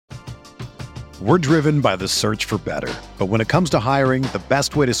We're driven by the search for better. But when it comes to hiring, the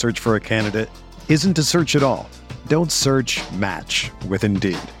best way to search for a candidate isn't to search at all. Don't search, match with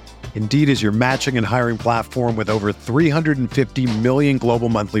Indeed. Indeed is your matching and hiring platform with over 350 million global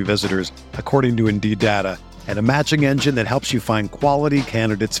monthly visitors, according to Indeed data, and a matching engine that helps you find quality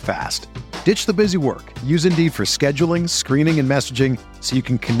candidates fast. Ditch the busy work. Use Indeed for scheduling, screening, and messaging so you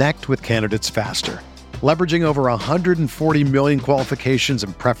can connect with candidates faster. Leveraging over 140 million qualifications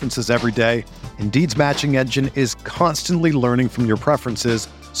and preferences every day, Indeed's matching engine is constantly learning from your preferences,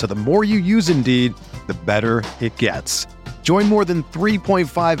 so the more you use Indeed, the better it gets. Join more than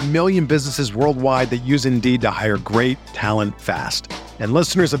 3.5 million businesses worldwide that use Indeed to hire great talent fast. And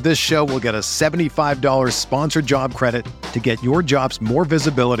listeners of this show will get a $75 sponsored job credit to get your jobs more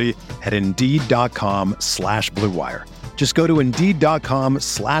visibility at Indeed.com/Blue Wire. Just go to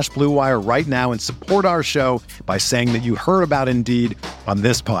Indeed.com/Blue Wire right now and support our show by saying that you heard about Indeed on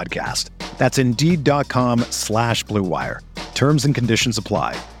this podcast. That's Indeed.com/Blue Wire. Terms and conditions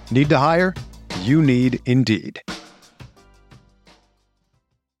apply. Need to hire? You need Indeed.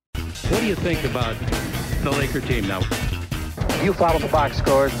 What do you think about the Laker team now? You follow the box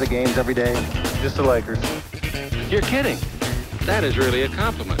scores of the games every day? Just the Lakers. You're kidding. That is really a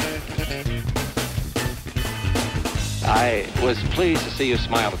compliment. I was pleased to see you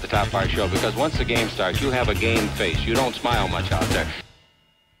smile at the top of our show because once the game starts, you have a game face. You don't smile much out there.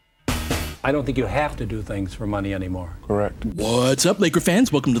 I don't think you have to do things for money anymore. Correct. What's up, Laker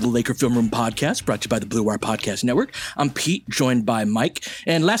fans? Welcome to the Laker Film Room Podcast, brought to you by the Blue Wire Podcast Network. I'm Pete, joined by Mike.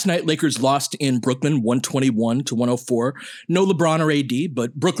 And last night, Lakers lost in Brooklyn, 121-104. No LeBron or AD,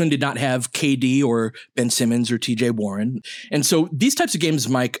 but Brooklyn did not have KD or Ben Simmons or TJ Warren. And so these types of games,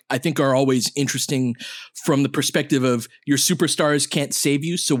 Mike, I think are always interesting from the perspective of your superstars can't save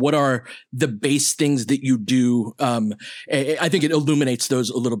you. So what are the base things that you do? I think it illuminates those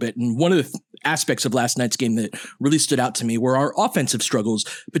a little bit. And one of the aspects of last night's game that really stood out to me were our offensive struggles,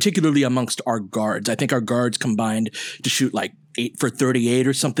 particularly amongst our guards. I think our guards combined to shoot like 8 for 38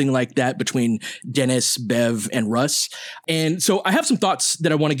 or something like that between Dennis, Bev, and Russ. And so I have some thoughts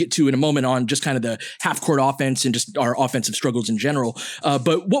that I want to get to in a moment on just kind of the half-court offense and just our offensive struggles in general.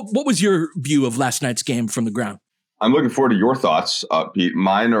 But what was your view of last night's game from the ground? I'm looking forward to your thoughts, Pete.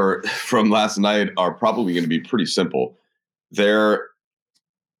 Mine are from last night are probably going to be pretty simple.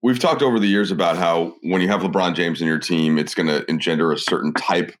 We've talked over the years about how when you have LeBron James in your team, it's going to engender a certain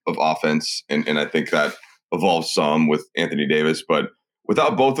type of offense. And I think that evolves some with Anthony Davis. But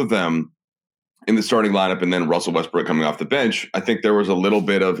without both of them in the starting lineup and then Russell Westbrook coming off the bench, I think there was a little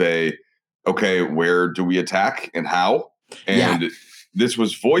bit of okay, where do we attack and how? And this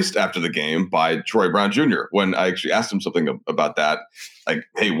was voiced after the game by Troy Brown Jr. when I actually asked him something about that. Like,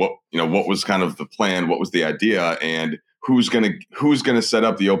 hey, what was kind of the plan? What was the idea? And who's gonna set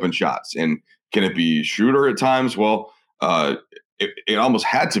up the open shots, and can it be Schroeder at times? Well, it almost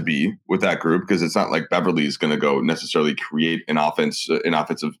had to be with that group because it's not like Beverly is going to go necessarily create an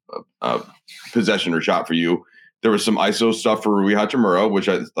offensive possession or shot for you. There was some ISO stuff for Rui Hachimura, which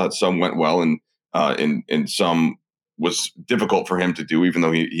I thought some went well, and some was difficult for him to do, even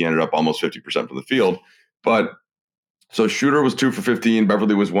though he ended up almost 50% from the field. But so Schroeder was 2 for 15,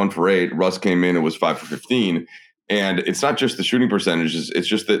 Beverly was 1 for 8, Russ came in and was 5 for 15. And it's not just the shooting percentages; it's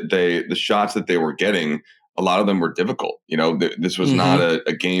just that the shots that they were getting, a lot of them were difficult. This was not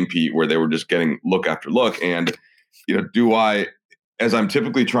a game, Pete, where they were just getting look after look. And as I'm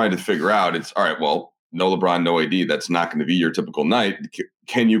typically trying to figure out, it's all right. Well, no LeBron, no AD. That's not going to be your typical night.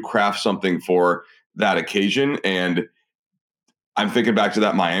 Can you craft something for that occasion? And I'm thinking back to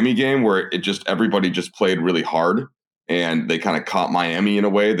that Miami game where everybody just played really hard, and they kind of caught Miami in a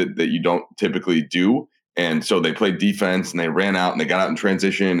way that you don't typically do. And so they played defense and they ran out and they got out in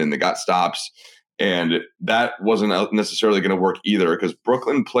transition and they got stops. And that wasn't necessarily going to work either because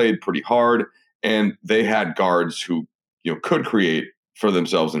Brooklyn played pretty hard and they had guards who could create for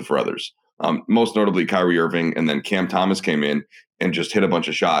themselves and for others. Most notably Kyrie Irving, and then Cam Thomas came in and just hit a bunch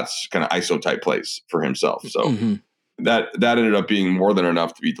of shots, kind of ISO type plays for himself. So that ended up being more than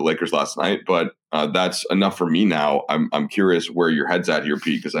enough to beat the Lakers last night. But that's enough for me now. I'm curious where your head's at here,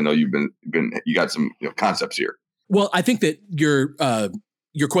 Pete, because I know you got some concepts here. Well, I think that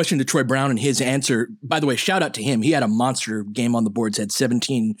your question to Troy Brown and his answer, by the way, shout out to him. He had a monster game on the boards, had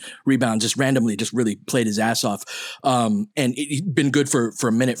 17 rebounds, just randomly, just really played his ass off. And it's been good for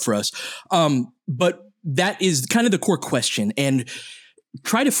a minute for us. But that is kind of the core question. And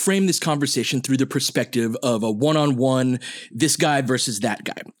try to frame this conversation through the perspective of a one-on-one, this guy versus that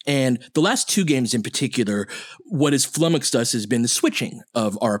guy. And the last two games in particular, what has flummoxed us has been the switching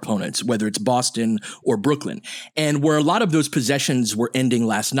of our opponents, whether it's Boston or Brooklyn. And where a lot of those possessions were ending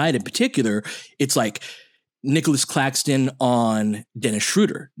last night in particular, it's like Nicholas Claxton on Dennis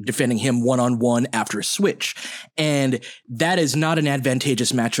Schroeder, defending him one-on-one after a switch. And that is not an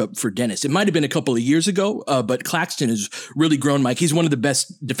advantageous matchup for Dennis. It might have been a couple of years ago, but Claxton has really grown, Mike. He's one of the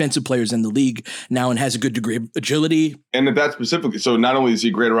best defensive players in the league now and has a good degree of agility. And that specifically, so not only is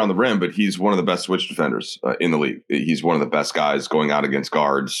he great around the rim, but he's one of the best switch defenders in the league. He's one of the best guys going out against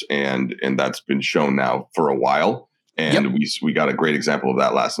guards, and that's been shown now for a while. And we got a great example of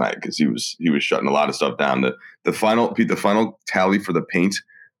that last night because he was shutting a lot of stuff down. The final tally for the paint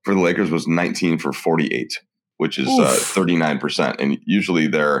for the Lakers was 19 for 48, which is 39%. And usually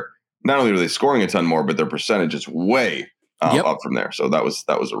they're not only are they scoring a ton more, but their percentage is way up from there. So that was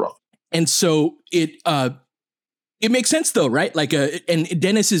a rough. And so it makes sense though, right? Like and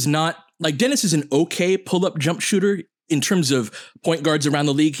Dennis is an okay pull-up jump shooter. In terms of point guards around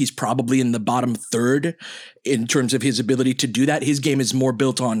the league, he's probably in the bottom third in terms of his ability to do that. His game is more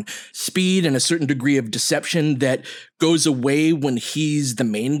built on speed and a certain degree of deception that goes away when he's the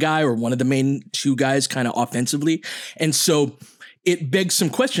main guy or one of the main two guys kind of offensively. And so it begs some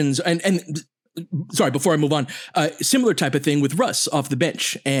questions. And sorry, before I move on, similar type of thing with Russ off the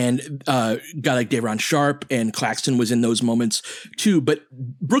bench, and a guy like Day'Ron Sharpe and Claxton was in those moments too. But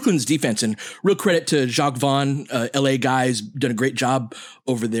Brooklyn's defense, and real credit to Jacques Vaughn, LA guys, done a great job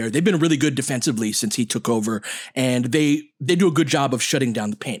over there. They've been really good defensively since he took over, and they do a good job of shutting down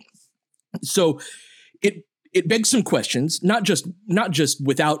the paint. So it begs some questions, not just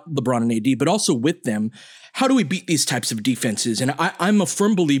without LeBron and AD, but also with them. How do we beat these types of defenses? And I'm a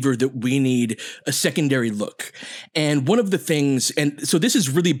firm believer that we need a secondary look. And one of the things, and so this is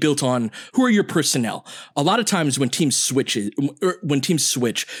really built on who are your personnel. A lot of times when teams switch,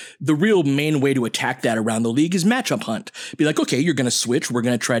 the real main way to attack that around the league is matchup hunt. Be like, okay, you're going to switch. We're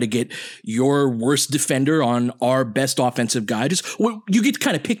going to try to get your worst defender on our best offensive guy. You get to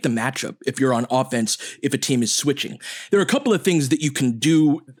kind of pick the matchup if you're on offense, if a team is switching. There are a couple of things that you can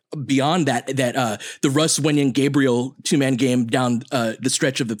do beyond that the Russ, Wenyen, Gabriel two-man game down the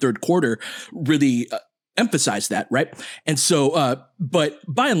stretch of the third quarter really emphasize that, right? And so, but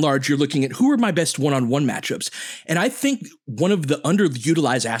by and large, you're looking at who are my best one-on-one matchups. And I think one of the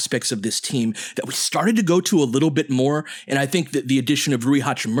underutilized aspects of this team that we started to go to a little bit more, and I think that the addition of Rui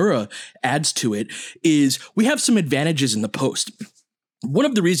Hachimura adds to it, is we have some advantages in the post. One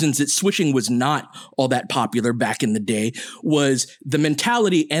of the reasons that switching was not all that popular back in the day was the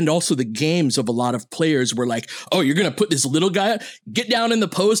mentality and also the games of a lot of players were like, oh, you're going to put this little guy, get down in the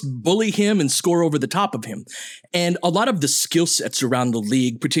post, bully him and score over the top of him. And a lot of the skill sets around the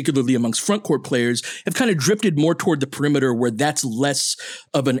league, particularly amongst front court players, have kind of drifted more toward the perimeter where that's less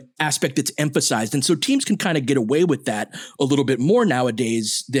of an aspect that's emphasized. And so teams can kind of get away with that a little bit more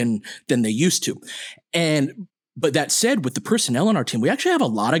nowadays than they used to. But that said, with the personnel on our team, we actually have a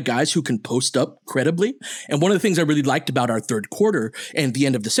lot of guys who can post up credibly. And one of the things I really liked about our third quarter and the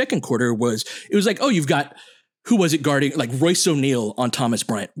end of the second quarter was it was like, oh, you've got, who was it guarding? Like Royce O'Neal on Thomas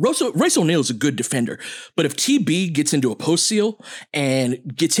Bryant. Royce O'Neal is a good defender. But if TB gets into a post seal and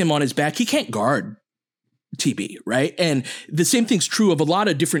gets him on his back, he can't guard TB, right? And the same thing's true of a lot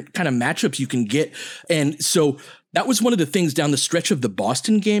of different kind of matchups you can get. And so that was one of the things down the stretch of the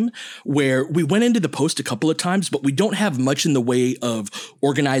Boston game where we went into the post a couple of times, but we don't have much in the way of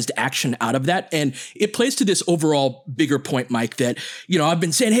organized action out of that. And it plays to this overall bigger point, Mike, that, I've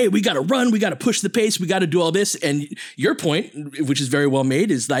been saying, hey, we got to run, we got to push the pace, we got to do all this. And your point, which is very well made,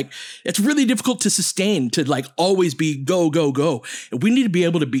 is like, it's really difficult to sustain, to like always be go, go, go. And we need to be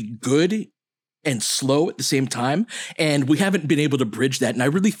able to be good and slow at the same time. And we haven't been able to bridge that. And I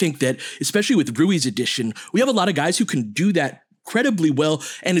really think that, especially with Rui's addition, we have a lot of guys who can do that incredibly well.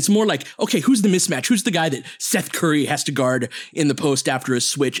 And it's more like, okay, who's the mismatch? Who's the guy that Seth Curry has to guard in the post after a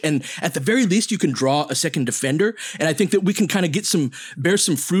switch? And at the very least, you can draw a second defender. And I think that we can kind of bear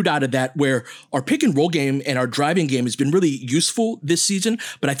some fruit out of that, where our pick and roll game and our driving game has been really useful this season.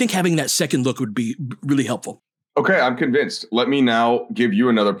 But I think having that second look would be really helpful. Okay, I'm convinced. Let me now give you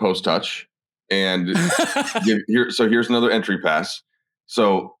another post touch. And here's another entry pass.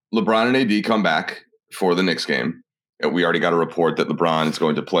 So LeBron and AD come back for the Knicks game. We already got a report that LeBron is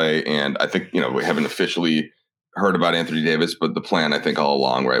going to play. And I think, we haven't officially heard about Anthony Davis, but the plan, I think all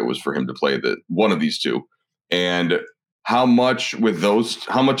along, right, was for him to play one of these two. And how much of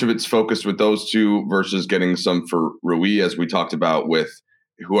it's focused with those two versus getting some for Rui, as we talked about with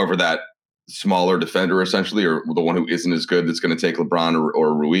whoever that smaller defender essentially, or the one who isn't as good that's going to take LeBron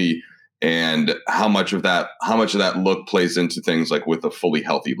or Rui, and how much of that look plays into things like with a fully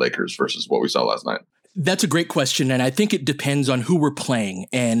healthy Lakers versus what we saw last night? That's a great question, and I think it depends on who we're playing,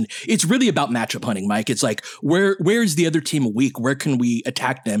 and it's really about matchup hunting, Mike. It's like where is the other team weak? Where can we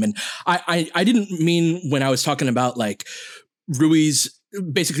attack them? And I didn't mean when I was talking about like Rui's.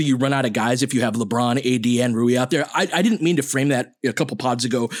 Basically, you run out of guys if you have LeBron, AD, and Rui out there. I didn't mean to frame that a couple pods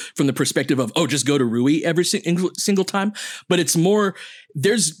ago from the perspective of, just go to Rui every single time. But it's more,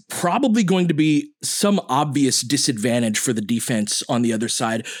 there's probably going to be some obvious disadvantage for the defense on the other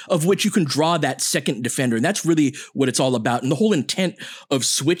side, of which you can draw that second defender. And that's really what it's all about. And the whole intent of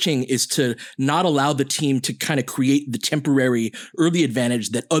switching is to not allow the team to kind of create the temporary early advantage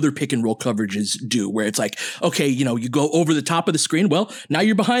that other pick and roll coverages do, where it's like, okay, you go over the top of the screen. Well, now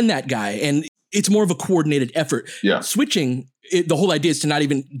you're behind that guy, and it's more of a coordinated effort. Yeah. Switching, the whole idea is to not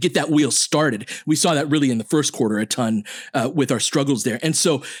even get that wheel started. We saw that really in the first quarter a ton with our struggles there. And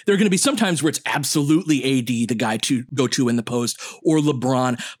so there are going to be some times where it's absolutely AD, the guy to go to in the post, or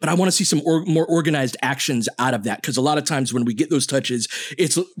LeBron. But I want to see some more organized actions out of that, because a lot of times when we get those touches,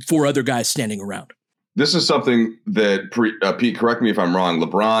 it's 4 other guys standing around. This is something that, Pete, correct me if I'm wrong,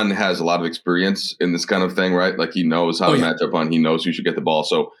 LeBron has a lot of experience in this kind of thing, right? Like he knows how to match up on, he knows who should get the ball.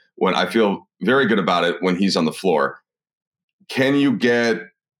 So when I feel very good about it when he's on the floor, can you get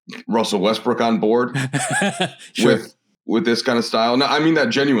Russell Westbrook on board Sure. with this kind of style? No, I mean that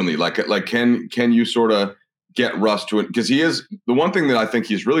genuinely. Like can you sort of get Russ to it? Because he is the one thing that I think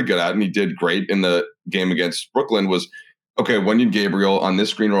he's really good at, and he did great in the game against Brooklyn, was okay, Wenyen Gabriel on this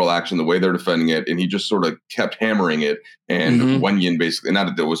screen roll action, the way they're defending it, and he just sort of kept hammering it. And Wenyen basically, not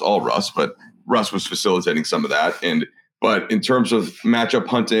that it was all Russ, but Russ was facilitating some of that. But in terms of matchup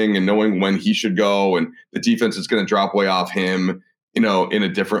hunting and knowing when he should go, and the defense is going to drop way off him, in a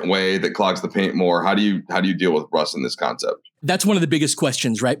different way that clogs the paint more. How do you deal with Russ in this concept? That's one of the biggest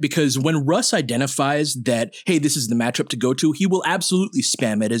questions, right? Because when Russ identifies that, hey, this is the matchup to go to, he will absolutely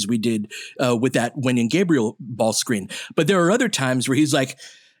spam it, as we did with that Wenyen Gabriel ball screen. But there are other times where he's like,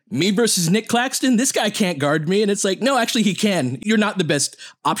 me versus Nick Claxton, this guy can't guard me. And it's like, no, actually he can. You're not the best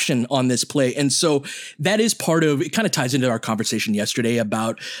option on this play. And so that is part of, it kind of ties into our conversation yesterday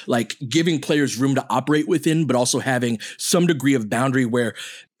about like giving players room to operate within, but also having some degree of boundary where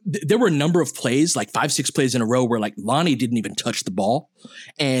there were a number of plays, like 5-6 plays in a row where like Lonnie didn't even touch the ball.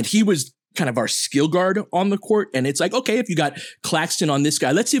 And he was kind of our skill guard on the court. And it's like, okay, if you got Claxton on this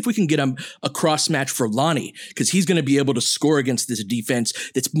guy, let's see if we can get him a cross match for Lonnie, because he's going to be able to score against this defense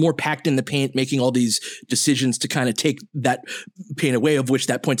that's more packed in the paint, making all these decisions to kind of take that paint away, of which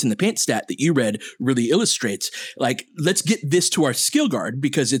that points in the paint stat that you read really illustrates. Like, let's get this to our skill guard,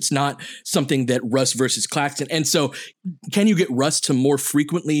 because it's not something that Russ versus Claxton. And so can you get Russ to more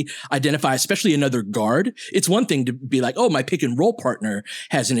frequently identify, especially another guard? It's one thing to be like, oh, my pick and roll partner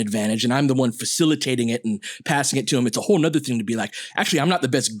has an advantage and I'm the one facilitating it and passing it to him. It's a whole nother thing to be like, actually, I'm not the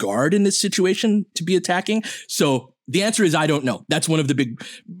best guard in this situation to be attacking. So the answer is, I don't know. That's one of the big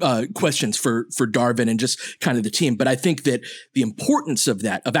questions for Darvin and just kind of the team. But I think that the importance of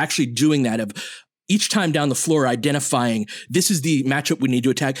that, of actually doing that, of each time down the floor, identifying this is the matchup we need to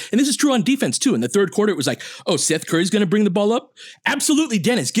attack. And this is true on defense too. In the third quarter, it was like, oh, Seth Curry's going to bring the ball up. Absolutely.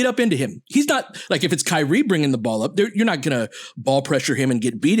 Dennis, get up into him. He's not like, if it's Kyrie bringing the ball up, you're not going to ball pressure him and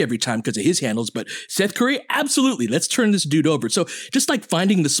get beat every time because of his handles. But Seth Curry, absolutely. Let's turn this dude over. So just like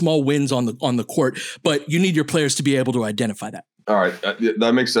finding the small wins on the court, but you need your players to be able to identify that. All right.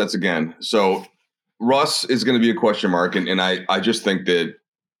 That makes sense again. So Russ is going to be a question mark. And I just think that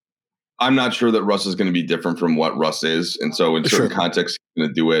I'm not sure that Russ is going to be different from what Russ is. And so in certain contexts, he's going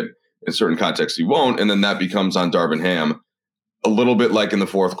to do it. In certain contexts, he won't. And then that becomes on Darvin Ham, a little bit like in the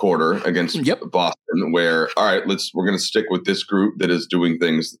fourth quarter against Boston, where, all right, we're going to stick with this group that is doing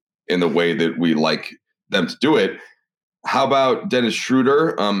things in the way that we like them to do it. How about Dennis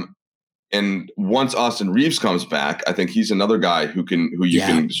Schroeder? And once Austin Reeves comes back, I think he's another guy who you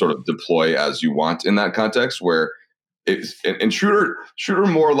can sort of deploy as you want in that context, where and Schroeder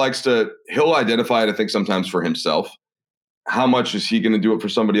more likes he'll identify it, I think, sometimes for himself. How much is he going to do it for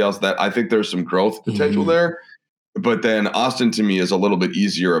somebody else? That I think there's some growth potential there. But then Austin, to me, is a little bit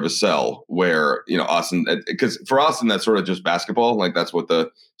easier of a sell, where, Austin, because for Austin, that's sort of just basketball. Like, that's what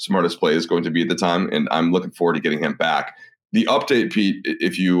the smartest play is going to be at the time. And I'm looking forward to getting him back. The update, Pete,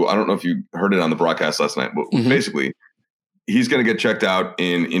 I don't know if you heard it on the broadcast last night, but basically, he's going to get checked out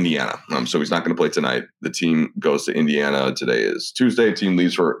in Indiana. So he's not going to play tonight. The team goes to Indiana. Today is Tuesday. Team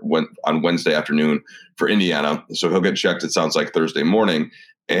leaves on Wednesday afternoon for Indiana. So he'll get checked, it sounds like, Thursday morning.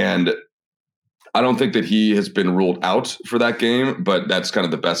 And I don't think that he has been ruled out for that game, but that's kind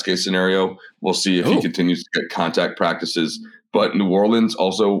of the best case scenario. We'll see if he continues to get contact practices. But New Orleans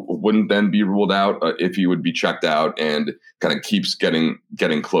also wouldn't then be ruled out if he would be checked out and kind of keeps getting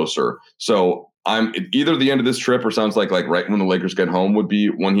closer. So I'm either the end of this trip or sounds like right when the Lakers get home would be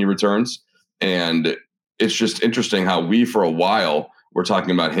when he returns. And it's just interesting how we, for a while, were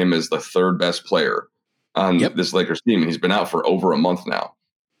talking about him as the third best player on this Lakers team. And he's been out for over a month now.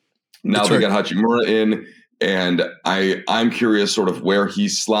 Now they got Hachimura in, and I'm curious sort of where he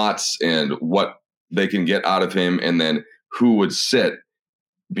slots and what they can get out of him, and then who would sit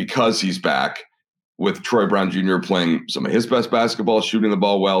because he's back, with Troy Brown Jr. playing some of his best basketball, shooting the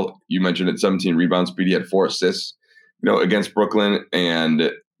ball well. You mentioned it, 17 rebounds. Speedy had 4 assists, against Brooklyn.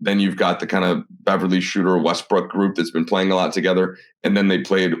 And then you've got the kind of Beverly Shooter Westbrook group that's been playing a lot together. And then they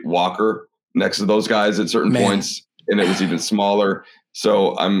played Walker next to those guys at certain points, and it was even smaller.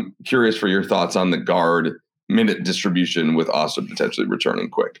 So I'm curious for your thoughts on the guard minute distribution with Austin potentially returning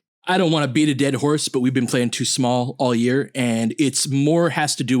quick. I don't want to beat a dead horse, but we've been playing too small all year. And it's more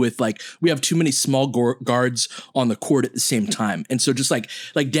has to do with we have too many small guards on the court at the same time. And so just like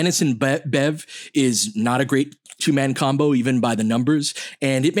Dennis and Bev is not a great 2-man combo, even by the numbers.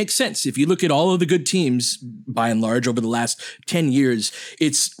 And it makes sense. If you look at all of the good teams, by and large, over the last 10 years,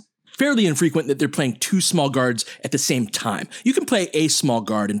 it's fairly infrequent that they're playing 2 small guards at the same time. You can play a small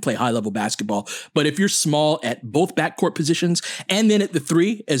guard and play high-level basketball, but if you're small at both backcourt positions and then at the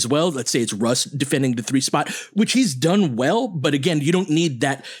 3 as well, let's say it's Russ defending the 3 spot, which he's done well, but again, you don't need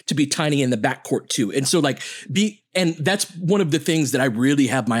that to be tiny in the backcourt too. And so and that's one of the things that I really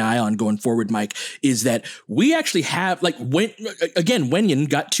have my eye on going forward, Mike, is that we actually have Wenyen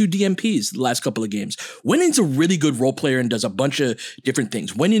got 2 DMPs the last couple of games. Wenyen's a really good role player and does a bunch of different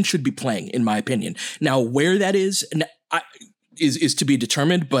things. Wenyen should be playing, in my opinion. Now, where that is to be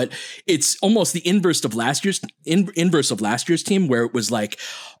determined, but it's almost the inverse of last year's team, where it was like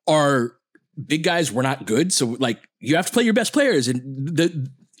our big guys were not good. So you have to play your best players, and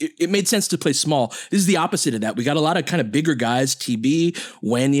it made sense to play small. This is the opposite of that. We got a lot of kind of bigger guys, TB,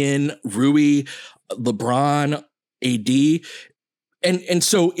 Wenyen, Rui, LeBron, AD. And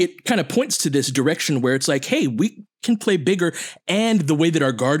so it kind of points to this direction where it's like, hey, we can play bigger. And the way that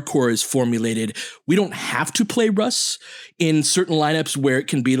our guard core is formulated, we don't have to play Russ in certain lineups where it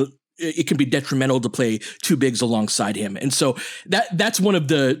can be detrimental to play 2 bigs alongside him. And so that's one of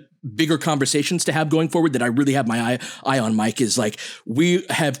the bigger conversations to have going forward that I really have my eye on, Mike, is we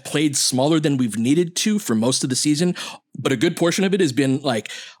have played smaller than we've needed to for most of the season, but a good portion of it has been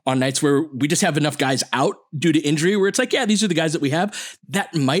on nights where we just have enough guys out due to injury where it's these are the guys that we have.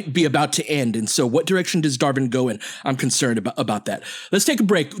 That might be about to end. And so what direction does Darvin go in? I'm concerned about that. Let's take a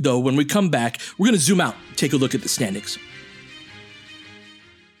break, though. When we come back, we're going to zoom out, take a look at the standings.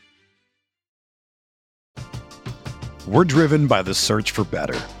 We're driven by the search for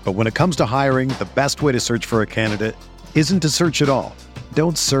better. But when it comes to hiring, the best way to search for a candidate isn't to search at all.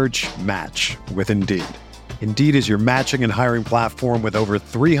 Don't search, match with Indeed. Indeed is your matching and hiring platform with over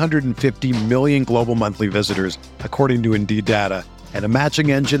 350 million global monthly visitors, according to Indeed data, and a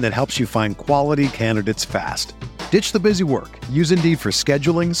matching engine that helps you find quality candidates fast. Ditch the busy work. Use Indeed for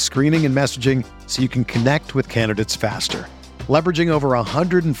scheduling, screening, and messaging so you can connect with candidates faster. Leveraging over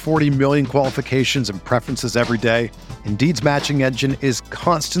 140 million qualifications and preferences every day, Indeed's matching engine is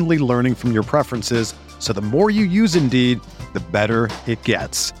constantly learning from your preferences, so the more you use Indeed, the better it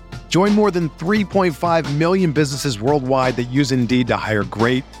gets. Join more than 3.5 million businesses worldwide that use Indeed to hire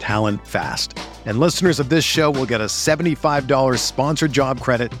great talent fast. And listeners of this show will get a $75 sponsored job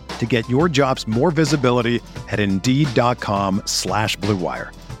credit to get your jobs more visibility at Indeed.com/Blue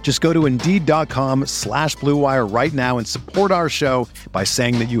Wire. Just go to Indeed.com/Blue Wire right now and support our show by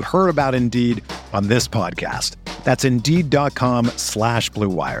saying that you heard about Indeed on this podcast. That's Indeed.com/Blue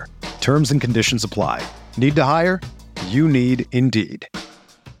Wire. Terms and conditions apply. Need to hire? You need Indeed.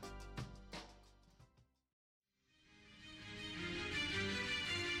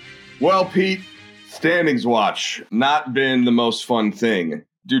 Well, Pete, standings watch, not been the most fun thing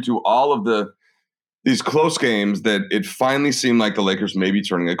due to all of these close games that it finally seemed like the Lakers may be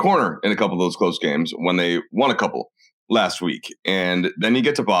turning a corner in a couple of those close games when they won a couple last week. And then you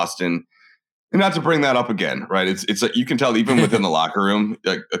get to Boston, and not to bring that up again, right? It's you can tell even within the locker room,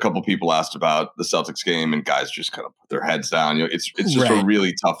 a couple people asked about the Celtics game and guys just kind of put their heads down. It's just a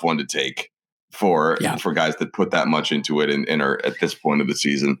really tough one to take for guys that put that much into it and are at this point of the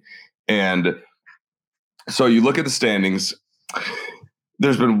season. And so you look at the standings.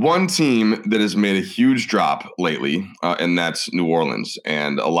 There's been one team that has made a huge drop lately, and that's New Orleans.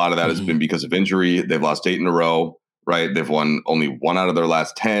 And a lot of that has been because of injury. They've lost 8 in a row, right? They've won only 1 out of their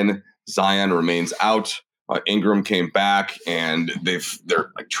last 10. Zion remains out. Ingram came back, and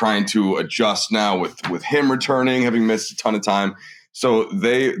they're like trying to adjust now with him returning, having missed a ton of time. So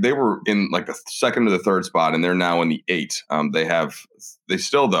they were in like the second or the third spot, and they're now in the 8. They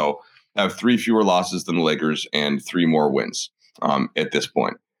still though have 3 fewer losses than the Lakers and 3 more wins at this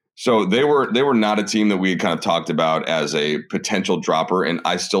point. So they were not a team that we had kind of talked about as a potential dropper, and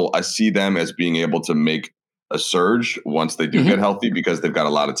I see them as being able to make a surge once they do get healthy because they've got a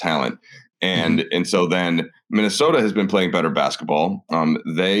lot of talent. And so then Minnesota has been playing better basketball.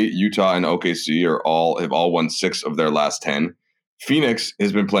 Utah and OKC have all won 6 of their last 10. Phoenix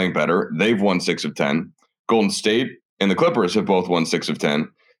has been playing better. They've won 6 of 10. Golden State and the Clippers have both won 6 of 10.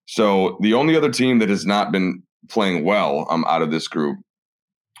 So the only other team that has not been playing well out of this group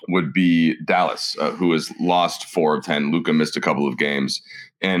would be Dallas, who has lost 4 of 10. Luka missed a couple of games,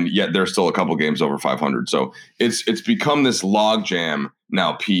 and yet they're still a couple games over 500. So it's become this logjam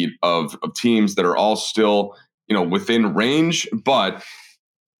now, Pete, of teams that are all still within range. But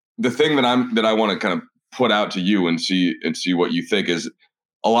the thing that I want to kind of put out to you and see what you think is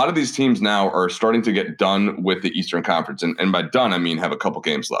a lot of these teams now are starting to get done with the Eastern Conference. And by done, I mean have a couple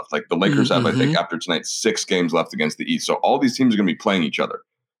games left. Like the Lakers have, I think, after tonight, 6 games left against the East. So all these teams are going to be playing each other.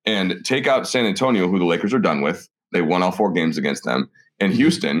 And take out San Antonio, who the Lakers are done with. They won all 4 games against them. And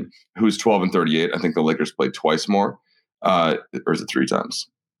Houston, who's 12-38. I think the Lakers played twice more. Or is it 3 times?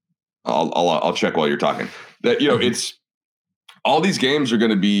 I'll check while you're talking. That it's all these games are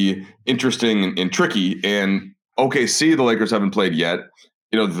going to be interesting and tricky. And OKC, the Lakers haven't played yet.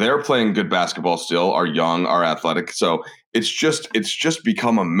 They're playing good basketball still, are young, are athletic. So it's just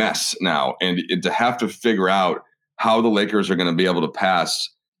become a mess now. And to have to figure out how the Lakers are going to be able to pass,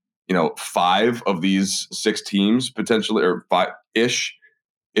 5 of these 6 teams potentially, or 5-ish.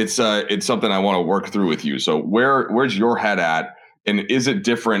 It's something I want to work through with you. So where's your head at? And is it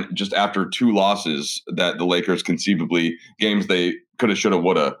different just after 2 losses that the Lakers conceivably games they coulda, shoulda,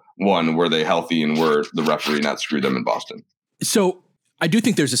 woulda won? Were they healthy and were the referee not screwed them in Boston? So I do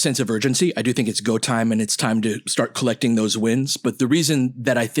think there's a sense of urgency. I do think it's go time and it's time to start collecting those wins. But the reason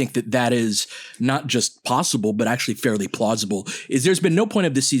that I think that is not just possible, but actually fairly plausible is there's been no point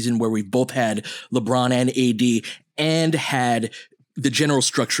of this season where we've both had LeBron and AD and had the general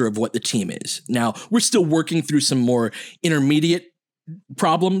structure of what the team is. Now, we're still working through some more intermediate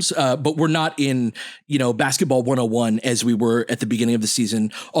problems, but we're not in, basketball 101 as we were at the beginning of the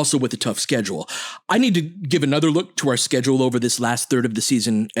season, also with a tough schedule. I need to give another look to our schedule over this last third of the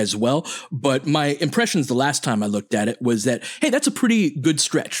season as well. But my impressions the last time I looked at it was that, hey, that's a pretty good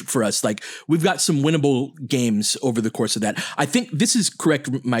stretch for us. Like we've got some winnable games over the course of that. I think this is correct,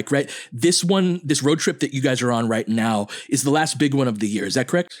 Mike, right? This road trip that you guys are on right now is the last big one of the year. Is that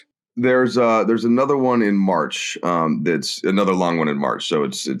correct? There's another one in March. That's another long one in March. So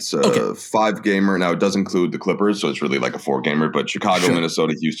it's a 5-gamer. Now it does include the Clippers, so it's really like a 4-gamer. But Chicago,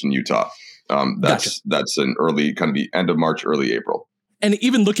 Minnesota, Houston, Utah. That's an early kind of the end of March, early April. And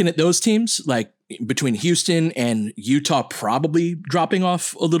even looking at those teams, like between Houston and Utah probably dropping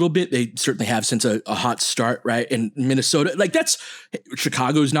off a little bit. They certainly have since a hot start, right? And Minnesota,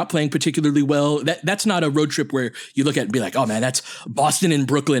 Chicago's not playing particularly well. That's not a road trip where you look at it and be like, oh man, that's Boston and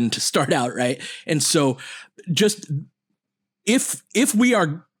Brooklyn to start out, right? And so just if we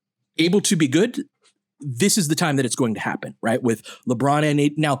are able to be good, this is the time that it's going to happen, right? With LeBron and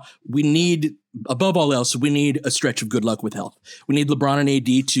AD. Now, above all else, we need a stretch of good luck with health. We need LeBron and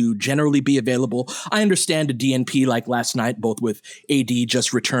AD to generally be available. I understand a DNP like last night, both with AD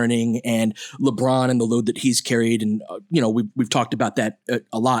just returning and LeBron and the load that he's carried. And, we've talked about that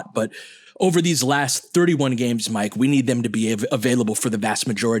a lot, but over these last 31 games, Mike, we need them to be available for the vast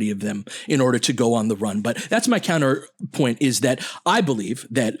majority of them in order to go on the run. But that's my counterpoint, is that I believe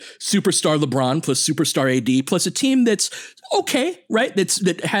that superstar LeBron plus superstar AD plus a team that's okay, right?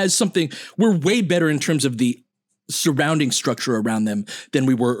 That has something. We're way better in terms of the surrounding structure around them than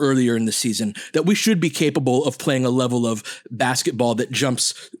we were earlier in the season, that we should be capable of playing a level of basketball that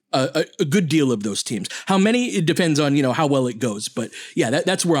jumps a good deal of those teams. How many? It depends on, how well it goes. But yeah,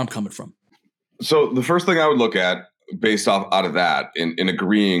 that's where I'm coming from. So the first thing I would look at based out of that in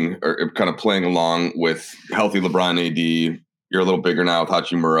agreeing or kind of playing along with healthy LeBron AD, you're a little bigger now with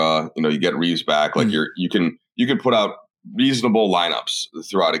Hachimura, you get Reeves back. Like you can put out reasonable lineups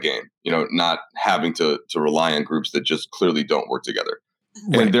throughout a game, not having to rely on groups that just clearly don't work together.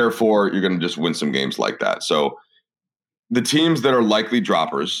 Right. And therefore you're going to just win some games like that. So the teams that are likely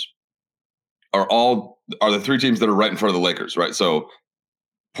droppers are the 3 teams that are right in front of the Lakers, right? So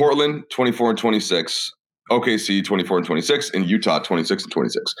Portland 24-26, OKC 24-26, and Utah 26-26.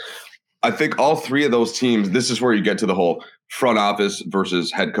 I think all 3 of those teams, this is where you get to the whole front office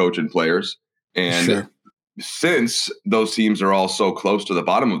versus head coach and players. And since those teams are all so close to the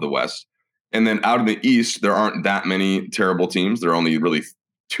bottom of the West, and then out of the East, there aren't that many terrible teams. There are only really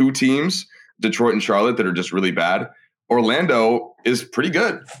 2 teams, Detroit and Charlotte, that are just really bad. Orlando is pretty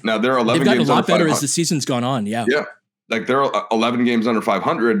good. Now they're 11 They've games gotten a lot better 500. as the season's gone on. Yeah. Yeah. Like they're 11 games under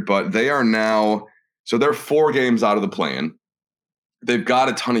 500, but they are now, so they're 4 games out of the play-in. They've got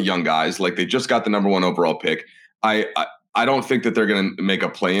a ton of young guys. Like they just got the number 1 overall pick. I don't think that they're going to make a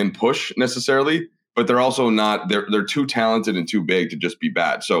play-in push necessarily, but they're also not, they're too talented and too big to just be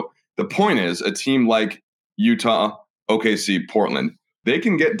bad. So the point is, a team like Utah, OKC, Portland, they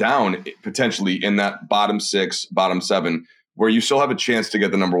can get down potentially in that bottom 6, bottom 7, where you still have a chance to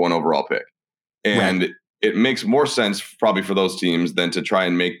get the number 1 overall pick. And it makes more sense probably for those teams than to try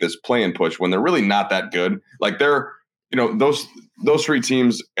and make this play-in push when they're really not that good. Like they're, those 3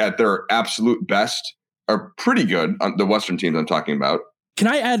 teams at their absolute best are pretty good. The Western teams I'm talking about. Can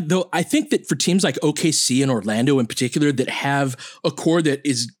I add, though, I think that for teams like OKC and Orlando in particular that have a core that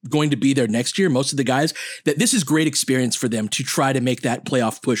is going to be there next year, most of the guys, that this is great experience for them to try to make that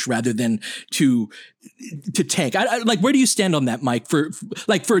playoff push rather than to tank. Like, where do you stand on that, Mike? For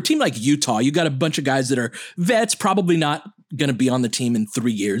a team like Utah, you got a bunch of guys that are vets, probably not going to be on the team in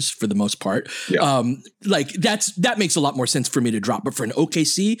 3 years for the most part. Yeah. That makes a lot more sense for me to drop. But for an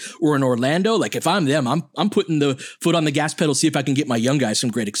OKC or an Orlando, like if I'm them, I'm putting the foot on the gas pedal, see if I can get my young guys some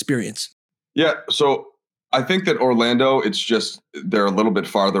great experience. Yeah. So I think that Orlando, it's just, they're a little bit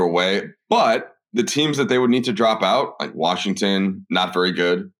farther away, but the teams that they would need to drop out, like Washington, not very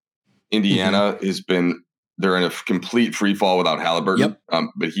good. Indiana they're in a complete free fall without Halliburton. Yep.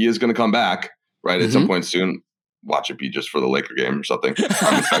 But he is going to come back, right, at some point soon. Watch it be just for the Laker game or something.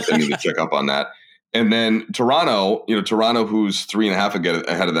 I'm expecting you to check up on that. And then Toronto, who's 3.5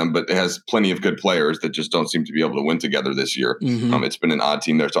 ahead of them, but it has plenty of good players that just don't seem to be able to win together this year. It's been an odd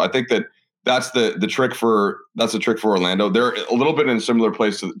team there. So I think that's the trick for Orlando. They're a little bit in a similar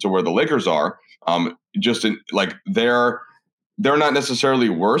place to where the Lakers are. They're not necessarily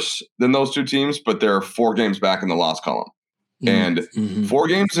worse than those 2 teams, but they're 4 games back in the loss column. And 4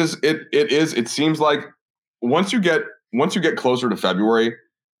 games it seems like once you get closer to February,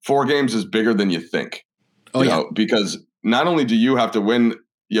 4 games is bigger than you think. Because not only do you have to win,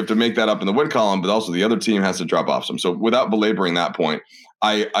 you have to make that up in the win column, but also the other team has to drop off some. So without belaboring that point,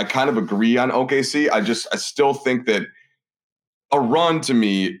 I kind of agree on OKC. I still think that a run to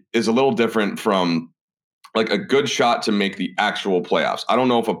me is a little different from like a good shot to make the actual playoffs. I don't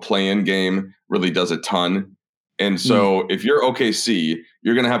know if a play-in game really does a ton. And so if you're OKC,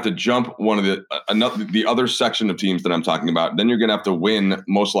 you're going to have to jump one of the other section of teams that I'm talking about. Then you're going to have to win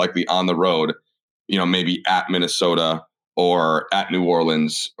most likely on the road, maybe at Minnesota or at New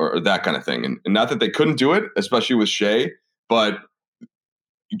Orleans or that kind of thing. And not that they couldn't do it, especially with Shea, but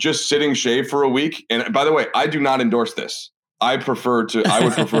just sitting Shea for a week. And by the way, I do not endorse this. I would prefer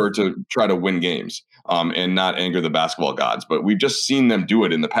to try to win games and not anger the basketball gods. But we've just seen them do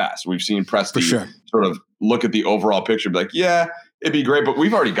it in the past. We've seen Presti sort of look at the overall picture, be like, yeah, it'd be great, but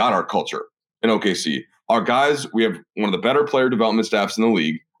we've already got our culture in OKC. Our guys, we have one of the better player development staffs in the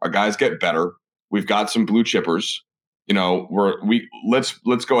league. Our guys get better. We've got some blue chippers.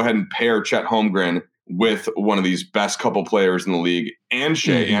 Let's go ahead and pair Chet Holmgren with one of these best couple players in the league and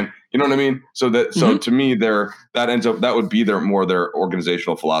Shea, and you know what I mean? So to me, that would be their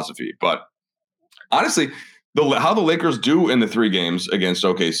organizational philosophy. But honestly, how the Lakers do in the 3 games against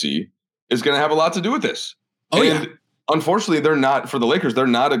OKC is going to have a lot to do with this. Unfortunately, they're not for the Lakers.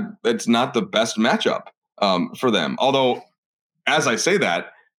 It's not the best matchup for them. Although, as I say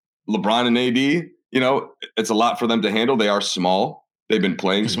that, LeBron and AD, it's a lot for them to handle. They are small. They've been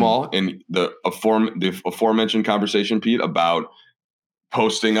playing small. And the aforementioned conversation, Pete, about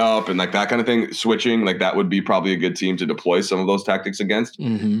posting up and like that kind of thing, switching, like that would be probably a good team to deploy some of those tactics against.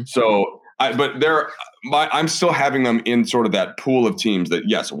 So, I'm still having them in sort of that pool of teams that,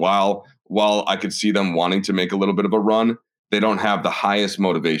 yes, while I could see them wanting to make a little bit of a run, they don't have the highest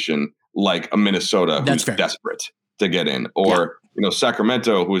motivation like a Minnesota who's desperate to get in, or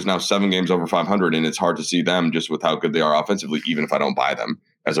Sacramento, who is now 7 games over 500, and it's hard to see them just with how good they are offensively, even if I don't buy them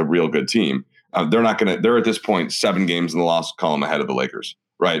as a real good team. They're at this point 7 games in the loss column ahead of the Lakers,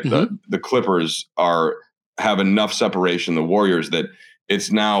 right? The Clippers have enough separation, the Warriors, that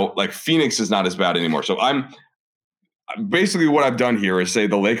it's now like Phoenix is not as bad anymore. So I'm basically, what I've done here is say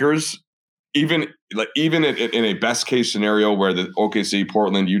the Lakers, even in a best case scenario where the OKC,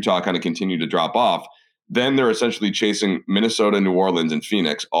 Portland, Utah kind of continue to drop off, then they're essentially chasing Minnesota, New Orleans, and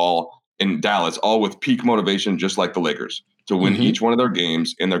Phoenix, all in Dallas, all with peak motivation, just like the Lakers, to win each one of their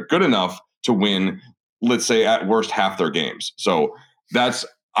games. And they're good enough to win let's say at worst half their games. So that's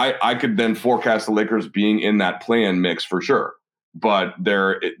I could then forecast the Lakers being in that play-in mix for sure. But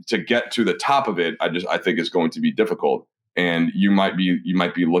to get to the top of it, I think is going to be difficult. And you might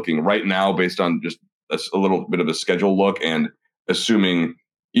be looking right now based on just a little bit of a schedule look and assuming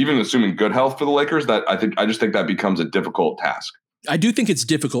good health for the Lakers, that I just think that becomes a difficult task. I do think it's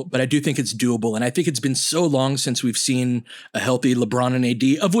difficult, but I do think it's doable. And I think it's been so long since we've seen a healthy LeBron and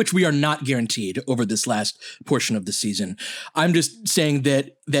AD, of which we are not guaranteed over this last portion of the season. I'm just saying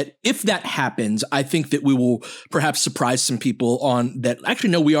that if that happens, I think that we will perhaps surprise some people on that. Actually,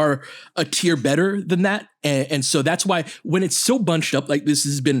 no, we are a tier better than that. And so that's why when it's so bunched up, like this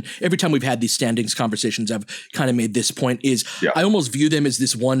has been every time we've had these standings conversations, I've kind of made this point is I almost view them as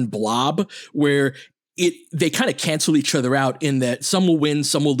this one blob where they kind of cancel each other out in that some will win,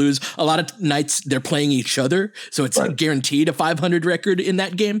 some will lose. A lot of nights they're playing each other. So it's guaranteed a 500 record in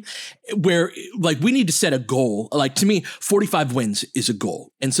that game where like we need to set a goal. Like to me, 45 wins is a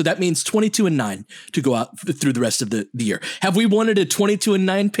goal. And so that means 22-9 to go out through the rest of the year. Have we wanted a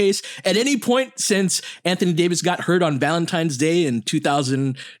 22-9 pace at any point since Anthony Davis got hurt on Valentine's Day in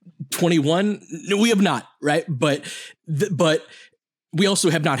 2021? No, we have not. Right. But we also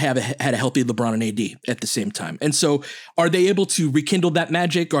have not had a healthy LeBron and AD at the same time. And so are they able to rekindle that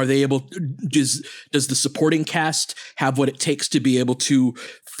magic? Are they able, does the supporting cast have what it takes to be able to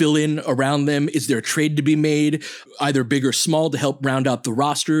fill in around them? Is there a trade to be made, either big or small, to help round out the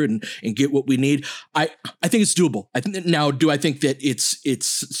roster and get what we need? I think it's doable. Now, do I think that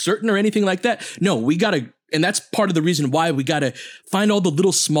it's certain or anything like that? No, we got to. And that's part of the reason why we got to find all the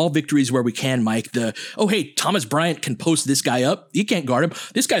little small victories where we can, Mike. Hey, Thomas Bryant can post this guy up. You can't guard him.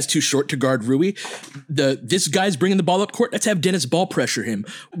 This guy's too short to guard Rui. This guy's bringing the ball up court. Let's have Dennis ball pressure him.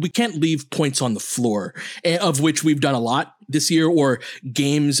 We can't leave points on the floor, of which we've done a lot this year, or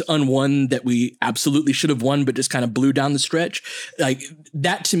games unwon that we absolutely should have won but just kind of blew down the stretch. Like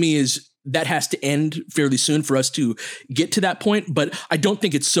that to me that has to end fairly soon for us to get to that point. But I don't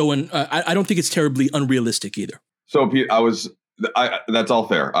think it's I don't think it's terribly unrealistic either. So Pete, that's all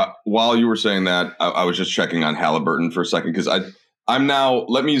fair. While you were saying that, I was just checking on Halliburton for a second, because I'm now,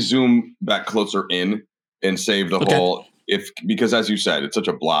 let me zoom back closer in and save the whole, because as you said, it's such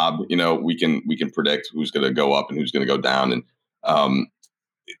a blob, we can predict who's going to go up and who's going to go down. And,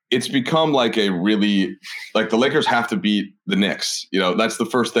 it's become like a really, like the Lakers have to beat the Knicks. That's the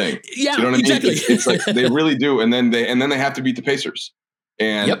first thing. Yeah, you know what exactly. I mean? It's like they really do, and then they have to beat the Pacers.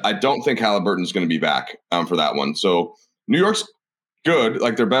 And I don't think Halliburton's going to be back for that one. So New York's good.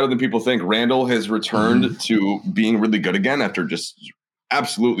 Like they're better than people think. Randall has returned to being really good again after just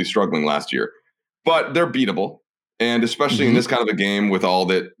absolutely struggling last year. But they're beatable, and especially in this kind of a game with all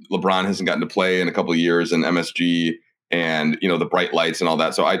that LeBron hasn't gotten to play in a couple of years and MSG. And, the bright lights and all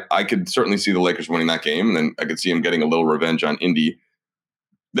that. So I could certainly see the Lakers winning that game. And then I could see him getting a little revenge on Indy.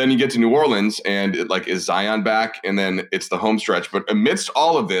 Then you get to New Orleans and is Zion back? And then it's the home stretch. But amidst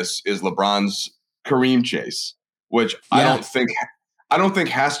all of this is LeBron's Kareem chase, which I don't think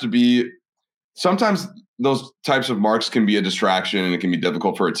has to be. Sometimes those types of marks can be a distraction and it can be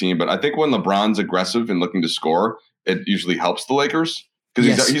difficult for a team. But I think when LeBron's aggressive and looking to score, it usually helps the Lakers.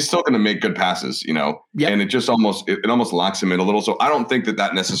 Because he's still going to make good passes, and it just almost locks him in a little. So I don't think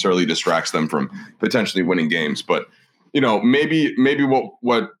that necessarily distracts them from potentially winning games. But maybe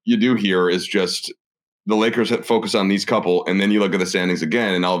what you do here is just the Lakers focus on these couple, and then you look at the standings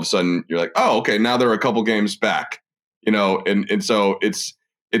again, and all of a sudden you're like, oh, okay, now they're a couple games back, and so it's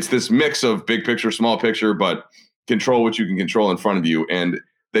this mix of big picture, small picture, but control what you can control in front of you. And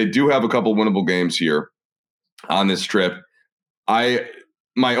they do have a couple winnable games here on this trip.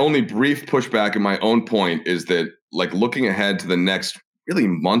 My only brief pushback and my own point is that, like, looking ahead to the next really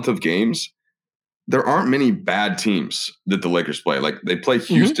month of games, there aren't many bad teams that the Lakers play. Like, they play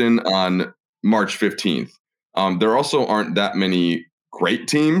Houston on March 15th. There also aren't that many great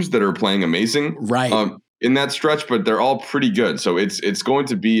teams that are playing amazing in that stretch, but they're all pretty good. So it's going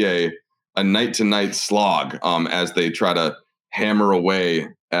to be a night-to-night slog as they try to hammer away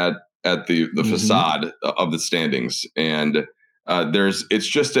at the facade of the standings. And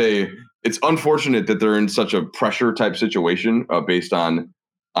it's unfortunate that they're in such a pressure type situation based on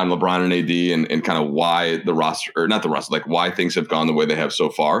LeBron and AD and kind of why the roster, or not the roster, like why things have gone the way they have so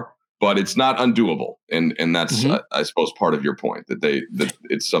far. But it's not undoable, and that's I suppose part of your point that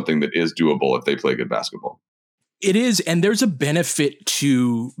it's something that is doable if they play good basketball. It is, and there's a benefit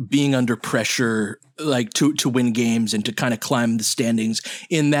to being under pressure, like to win games and to kind of climb the standings.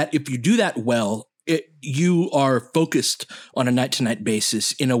 In that, if you do that well, you are focused on a night-to-night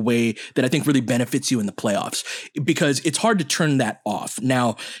basis in a way that I think really benefits you in the playoffs, because it's hard to turn that off.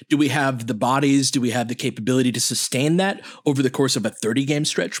 Now, do we have the bodies? Do we have the capability to sustain that over the course of a 30-game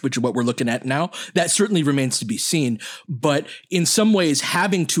stretch, which is what we're looking at now? That certainly remains to be seen. But in some ways,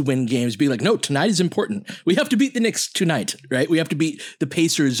 having to win games, be like, no, tonight is important. We have to beat the Knicks tonight, right? We have to beat the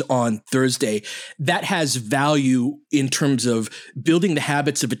Pacers on Thursday. That has value in terms of building the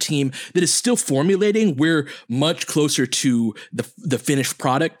habits of a team that is still formulating. We're much closer to the finished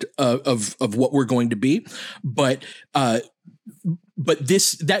product of what we're going to be, but that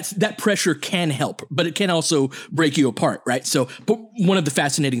pressure can help, but it can also break you apart, right? So, but one of the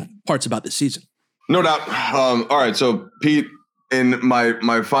fascinating parts about this season, no doubt. All right, so Pete, in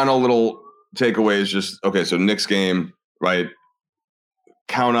my final little takeaway is just okay. So Knicks game, right?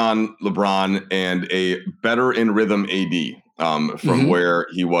 Count on LeBron and a better in rhythm AD from where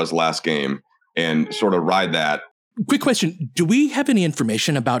he was last game, and sort of ride that. Quick question. Do we have any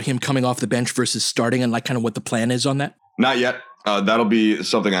information about him coming off the bench versus starting, and like kind of what the plan is on that? Not yet. That'll be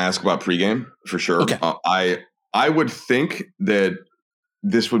something I ask about pregame for sure. Okay. I would think that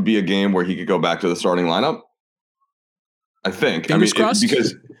this would be a game where he could go back to the starting lineup. I think. Fingers crossed?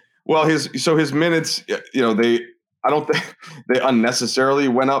 Because his minutes, I don't think they unnecessarily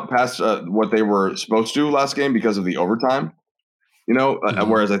went up past what they were supposed to last game because of the overtime.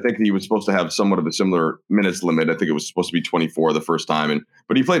 Whereas I think he was supposed to have somewhat of a similar minutes limit. I think it was supposed to be 24 the first time,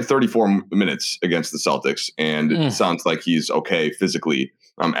 but he played 34 minutes against the Celtics, and it sounds like he's okay physically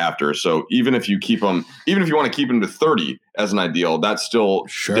after. So even if you want to keep him to 30 as an ideal, that's still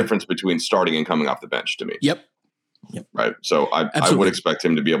difference between starting and coming off the bench to me. Yep. Right. So I would expect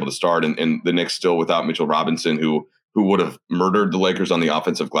him to be able to start, and the Knicks still without Mitchell Robinson, who would have murdered the Lakers on the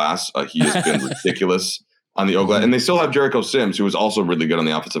offensive glass. He has been ridiculous on the O glass, and they still have Jericho Sims, who is also really good on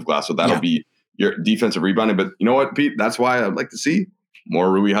the offensive glass. So that'll be your defensive rebounding. But you know what, Pete? That's why I'd like to see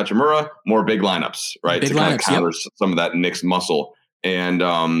more Rui Hachimura, more big lineups, right? To kind of counter some of that Knicks muscle. And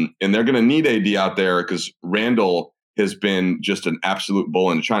they're going to need AD out there because Randall has been just an absolute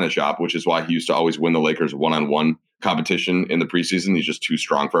bull in a china shop, which is why he used to always win the Lakers one-on-one competition in the preseason. He's just too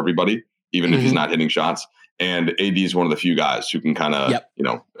strong for everybody, even if he's not hitting shots. And AD is one of the few guys who can kind of,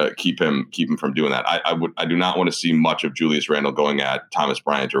 keep him from doing that. I do not want to see much of Julius Randle going at Thomas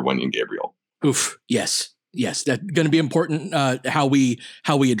Bryant or Wenyen Gabriel. Oof. Yes. That's going to be important. How we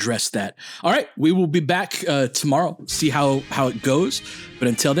address that. All right, we will be back tomorrow. See how it goes. But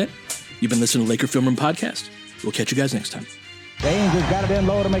until then, you've been listening to Laker Film Room Podcast. We'll catch you guys next time. James has got it in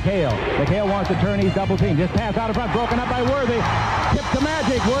low to McHale. McHale wants to turn. He's double teamed. Just pass out in front. Broken up by Worthy. Tip to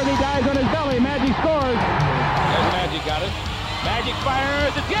Magic. Worthy dies on his belly. Magic scores. There's Magic. Got it. Magic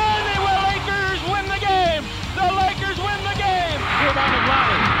fires. Again, the Lakers win the game. The Lakers win the game. Rebound is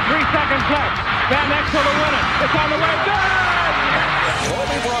Lonnie. 3 seconds left. Van Exel to win it. It's on the way. Good!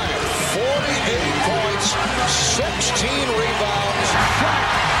 Kobe Bryant, 48 points, 16 rebounds. Shot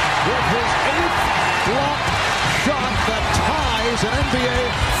with his 8th block shot that ties an NBA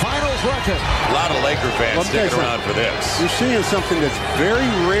Finals record. A lot of Laker fans sticking around for this. You're seeing something that's very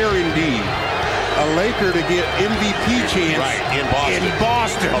rare indeed. A Laker to get MVP chance in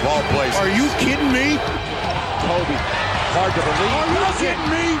Boston. Of all places. Are you kidding me? Kobe, hard to believe. Are you kidding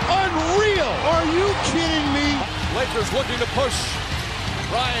me? Unreal. Are you kidding me? Lakers looking to push.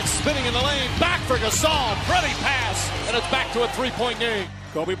 Bryant spinning in the lane. Back for Gasol. Pretty pass. And it's back to a 3-point game.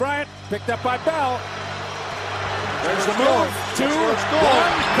 Kobe Bryant picked up by Bell. There's the move. 2, 1.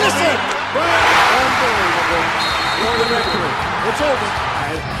 Miss it. Unbelievable. For the victory. It's over.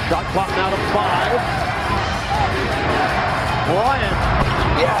 Shot clock now to 5. Bryant.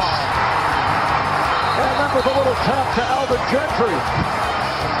 Yes. And that was a little tap to Alvin Gentry.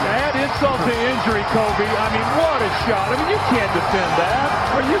 Add insult to injury, Kobe. I mean, what a shot. I mean, you can't defend that.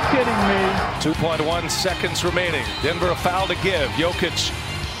 Are you kidding me? 2.1 seconds remaining. Denver a foul to give. Jokic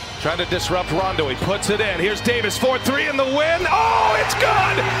trying to disrupt Rondo. He puts it in. Here's Davis, 4-3 in the win. Oh, it's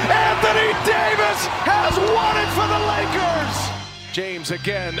good! Anthony Davis has won it for the Lakers! James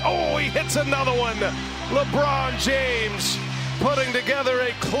again. Oh, he hits another one. LeBron James putting together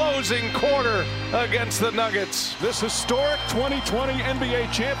a closing quarter against the Nuggets. This historic 2020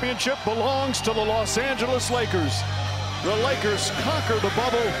 NBA championship belongs to the Los Angeles Lakers. The Lakers conquer the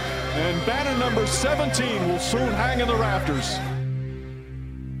bubble, and banner number 17 will soon hang in the rafters.